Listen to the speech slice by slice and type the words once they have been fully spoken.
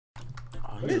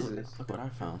What is this? Look what I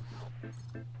found.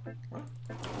 What?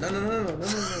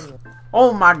 No.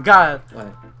 Oh my god!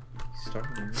 What?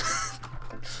 Starting.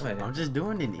 What? I'm just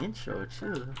doing an intro, chill.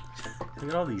 Look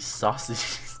at all these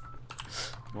sausages.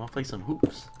 You wanna play some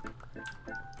hoops?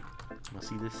 Wanna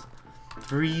see this?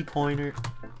 3-pointer.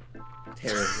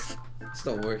 Terrible. It's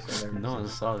the worst I've ever No one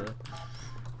saw that.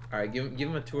 Alright, give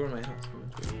him a tour of my house.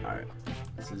 Alright.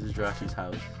 This is Joshy's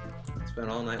house. Spent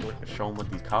all night working. Show him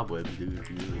what these cobwebs do if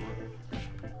you really want.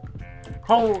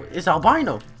 Oh, it's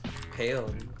albino!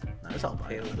 Pale. No, it's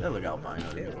albino. Pale. They look albino.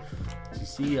 Pale. You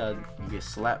see, you get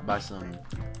slapped by some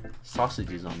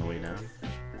sausages on the way down.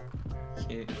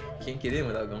 Can't get in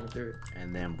without going through it.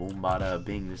 And then boom bada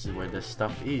bing, this is where the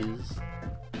stuff is.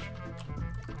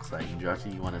 It's like,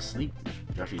 Joshy, you wanna sleep?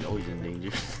 Joshy's always in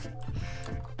danger.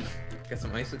 Got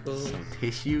some icicles. Some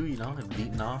tissue, you know, and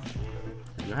beaten off.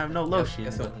 You don't have no lotion.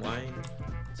 Got some wine.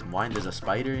 Some wine, there's a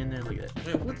spider in there, look at that.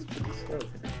 Wait, what is this stuff?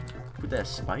 Put that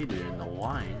spider in the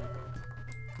wine.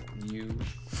 You.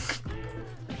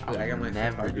 I would I got my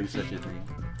never do photography. such a thing.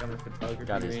 Got my photography.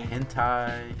 Got his ring.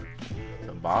 hentai,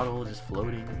 the bottle just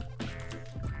floating.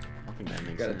 I don't think that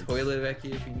makes Got sense. a toilet back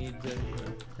here if you need to.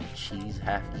 Cheese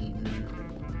half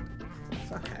eaten. It's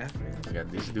not half, man. We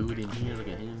got this dude in here, look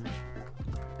at him.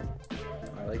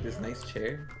 I like this nice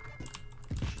chair.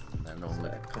 I don't It's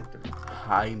look comfortable.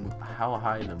 high. How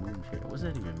high in the moon chair? What does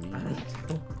that even I mean? don't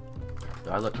know. Do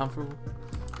I look comfortable?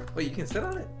 Wait, you can sit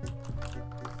on it?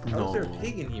 How No. is there a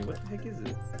pig in here? What the heck is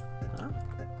it? Huh?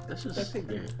 That's just. That pig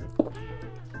there.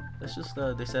 That's just.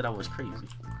 They said I was crazy.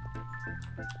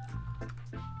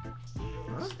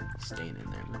 Huh? Staying in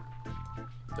there, man.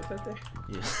 What's that there?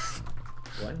 Yeah.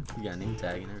 What? You got name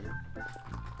tag and everything.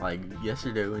 Like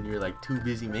yesterday when you were like too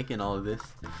busy making all of this.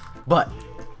 But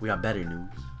we got better news.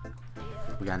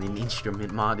 We got an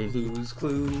instrument mod in here. Blue's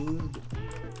Clues.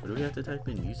 What do we have to type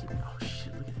in music? Oh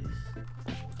shit, look at this.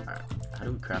 Alright, how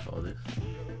do we craft all this?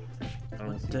 I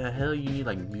don't What see. the hell? You need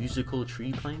like musical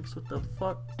tree planks? What the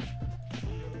fuck?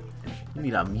 You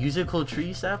need a musical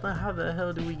tree sapling? How the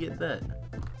hell do we get that?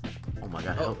 Oh my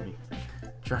god, help me.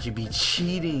 Joshy be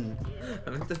cheating. I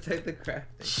meant to type the craft.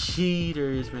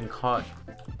 Cheater has been caught.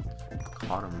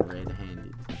 Caught him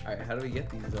red-handed. Alright, how do we get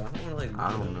these though? I don't wanna like.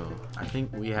 I don't know. I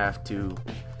think we have to.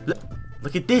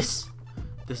 Look at this!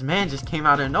 This man just came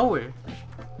out of nowhere.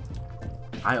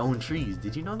 I own trees.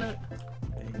 Did you know that?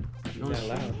 Dang, You you don't got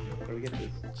loud. see- How do we get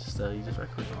this? Just you just right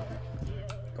click on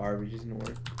it. Garbage isn't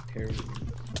work. Terrible.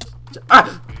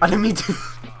 Ah! I didn't mean to.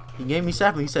 He gave me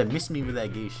sapling. He said, "Miss me with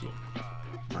that gay shit."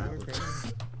 Okay.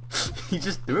 He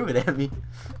just threw it at me.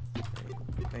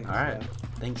 Thanks, All right.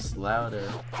 Thanks, louder.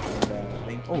 And,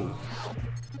 thank you. Oh,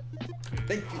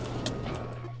 Thank you.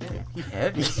 he's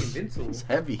heavy. Thank you, Vincent. He's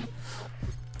heavy.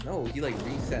 No, he like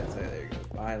resets. There you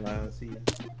go. Bye, loud. See you.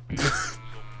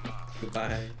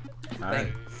 Goodbye. All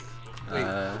right. Thanks.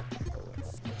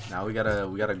 Wait. Now we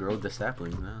gotta grow the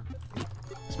saplings now.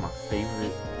 It's my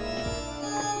favorite.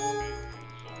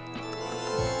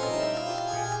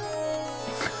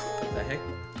 What the heck?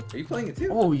 Are you playing it too?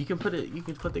 Oh, you can put it. You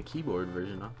can put the keyboard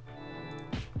version on.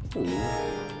 Oh.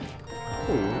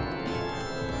 Oh.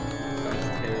 Sounds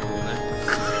terrible, man.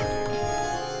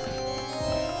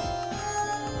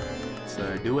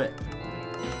 So duet.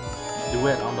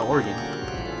 Duet on the organ.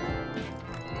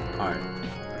 Alright.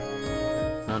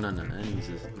 No. That needs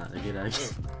to not get out of here.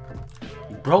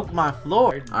 You broke my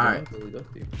floor. Alright.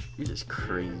 You're just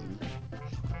crazy.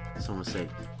 Someone say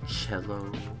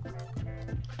cello.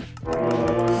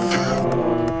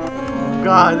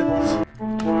 God.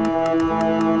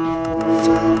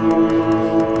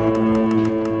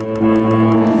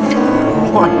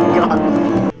 Oh my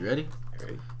god. You ready?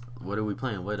 Alright. What are we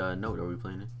playing? What note are we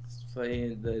playing in? Let's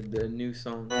play the new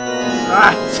song.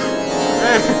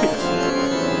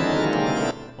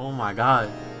 Oh my god.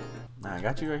 Nah, I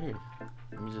got you right here.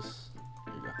 Let me just.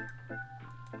 There you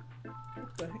go.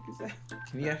 What the heck is that?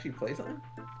 Can you actually play something?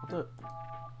 What's up?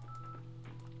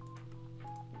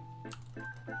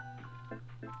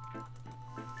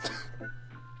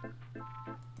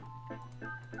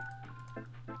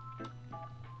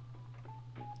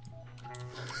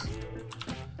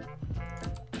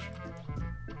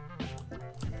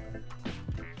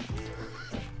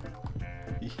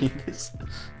 You hear this?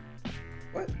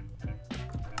 What?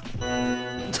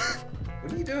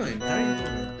 What are you doing? How are you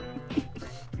doing?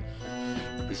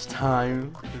 It's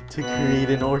time to create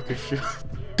an orchestra.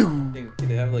 Doom. Dang, do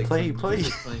they have, like, Play, some play.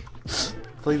 music playing?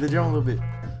 Play the drum a little bit.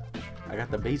 I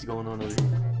got the bass going on over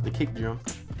here. The kick drum.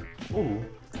 Ooh.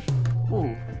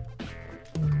 Ooh.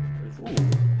 Ooh.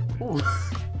 Ooh.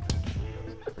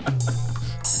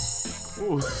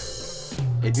 Ooh.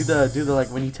 Hey, do the like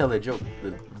when you tell a joke.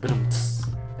 The ba-dum.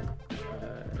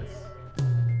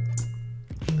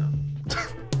 No.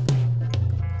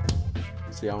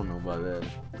 See, I don't know about that.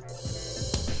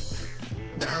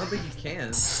 I don't think you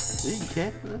can. Yeah, you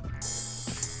can.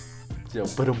 Yo,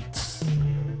 ba-dum.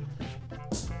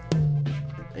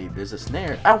 Hey, there's a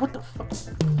snare. Ah, what the fuck?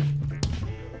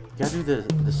 You gotta do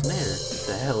the snare. What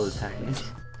the hell is happening?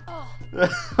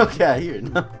 Okay, I hear it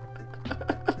now.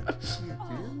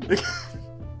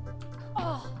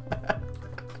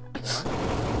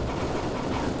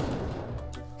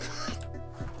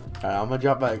 Alright, I'm gonna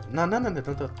drop back. No, don't. I'm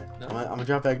gonna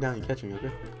drop back down. You catch me,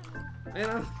 okay? Man,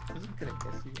 I'm just gonna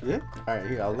catch you. Yeah? Alright,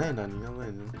 here, I'll land on you.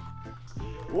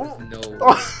 Whoa. No.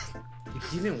 Oh. It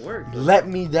didn't work. Let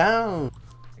me down.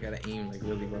 I gotta aim like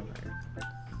really low.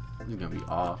 You're gonna be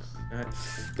off. Alright,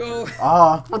 go.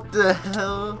 Off. What the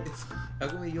hell? How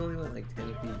come you only went like 10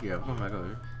 feet? Yeah, come back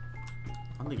over. I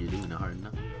don't think you're doing it hard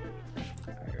enough.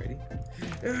 Alright, ready?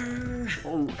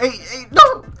 Oh, hey,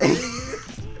 no!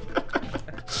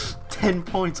 10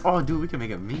 points. Oh, dude, we can make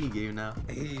a mini game now.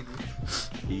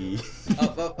 Hey.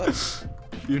 Up.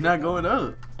 You're not going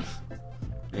up.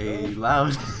 Hey,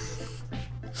 loud.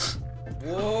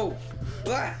 Whoa.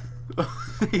 Ah.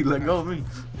 Hey, let go of me.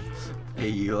 Hey,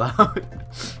 you loud.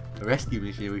 Rescue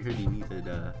mission. We heard you needed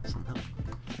some help.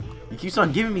 He keeps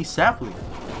on giving me sapling.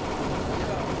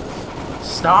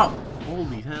 Stop.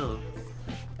 Holy hell.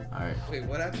 Alright. Wait,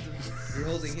 what happened? You're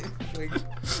holding it. Wait.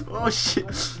 Oh shit.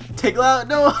 Take loud.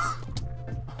 No. Oh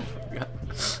my god.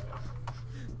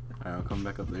 Alright, I'll come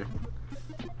back up there.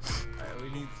 Alright, we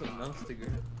need something else to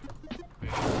grab.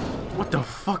 What the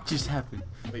fuck just happened?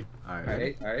 Wait.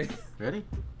 Alright. Alright. Ready?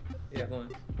 Yeah, come on.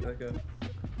 Let go.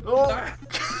 Oh! Ah!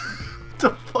 What the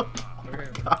fuck? Okay.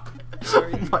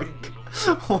 Oh my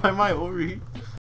god. Why am I over here?